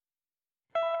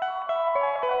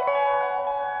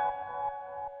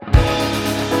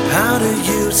How do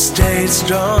you stay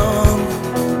strong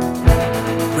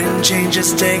when change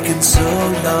has taken so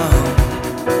long?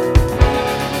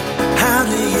 How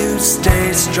do you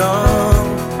stay strong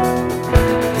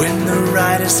when the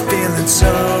right is feeling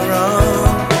so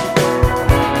wrong?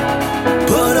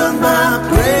 Put on my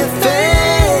brave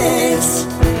face,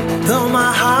 though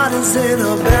my heart is in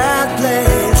a bad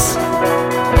place.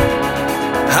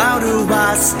 How do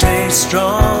I stay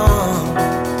strong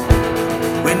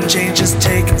when change has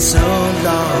taken so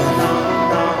long?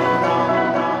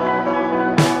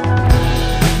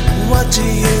 What do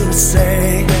you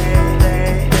say?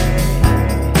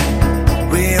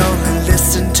 We only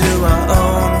listen to our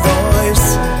own voice.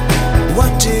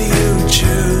 What do you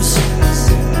choose?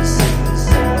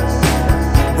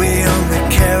 We only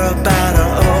care about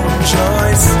our own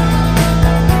choice.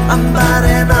 I'm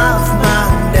biting off my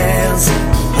nails,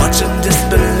 watching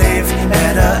disbelief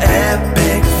at our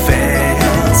epic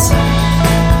fails.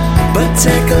 But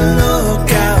take a look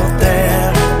out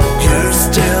there, you're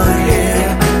still here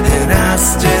and I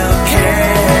still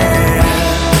care.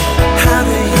 How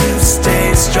do you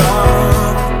stay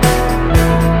strong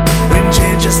when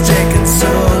change has taken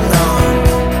so long?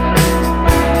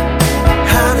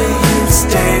 How do you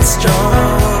stay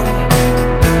strong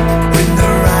when the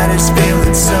right is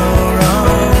feeling so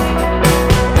wrong?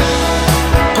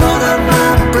 Put on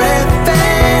my brave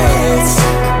face,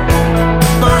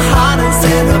 my heart is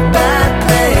in a bad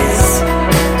place.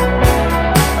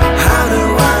 How do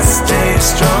I stay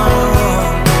strong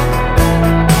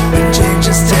when change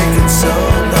has taken so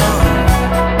long?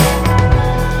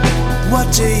 What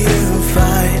do you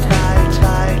fight?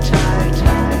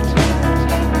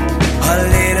 Our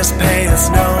leaders pay us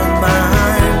no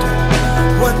mind.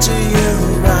 What do you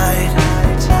write?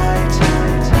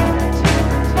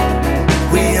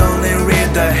 We only read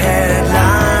the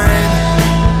headline.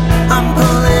 I'm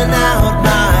pulling out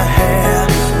my hair,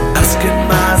 asking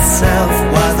myself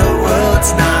why the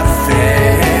world's not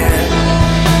fair.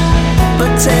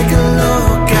 But take a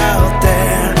look out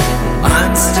there,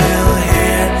 I'm still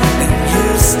here and you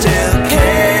still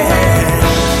care.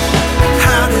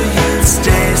 How do you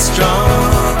stay strong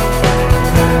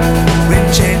when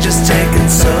change has taken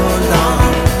so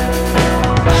long?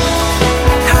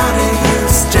 How do you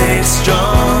stay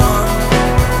strong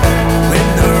when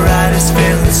the right is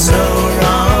feeling so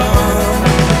wrong?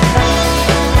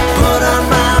 Put on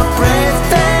my brave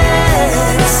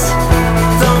face,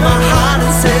 though my heart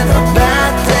is in a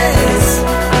bad place.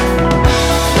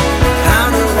 How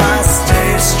do I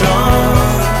stay strong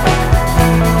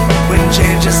when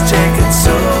change has taken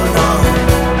so long?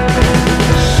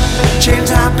 Change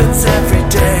happens every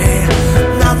day,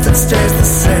 nothing stays the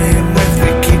same if we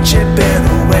keep chipping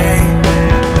away.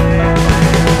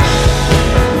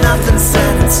 Nothing's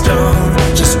set in stone,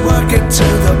 just work it to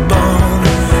the bone.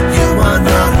 You are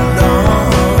not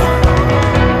alone.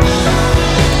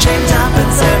 Change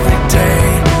happens every day,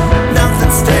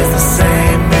 nothing stays the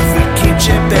same if we keep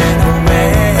chipping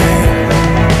away.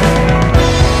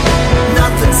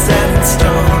 Nothing's set in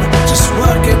stone, just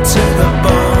work it to the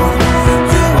bone.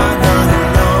 You are not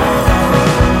alone.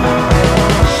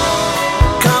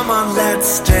 Come on, let's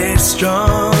stay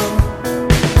strong.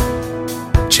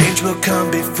 Change will come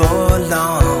before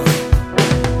long.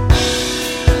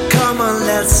 Come on,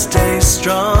 let's stay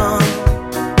strong,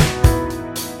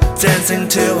 dancing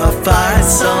to a fight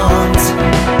song.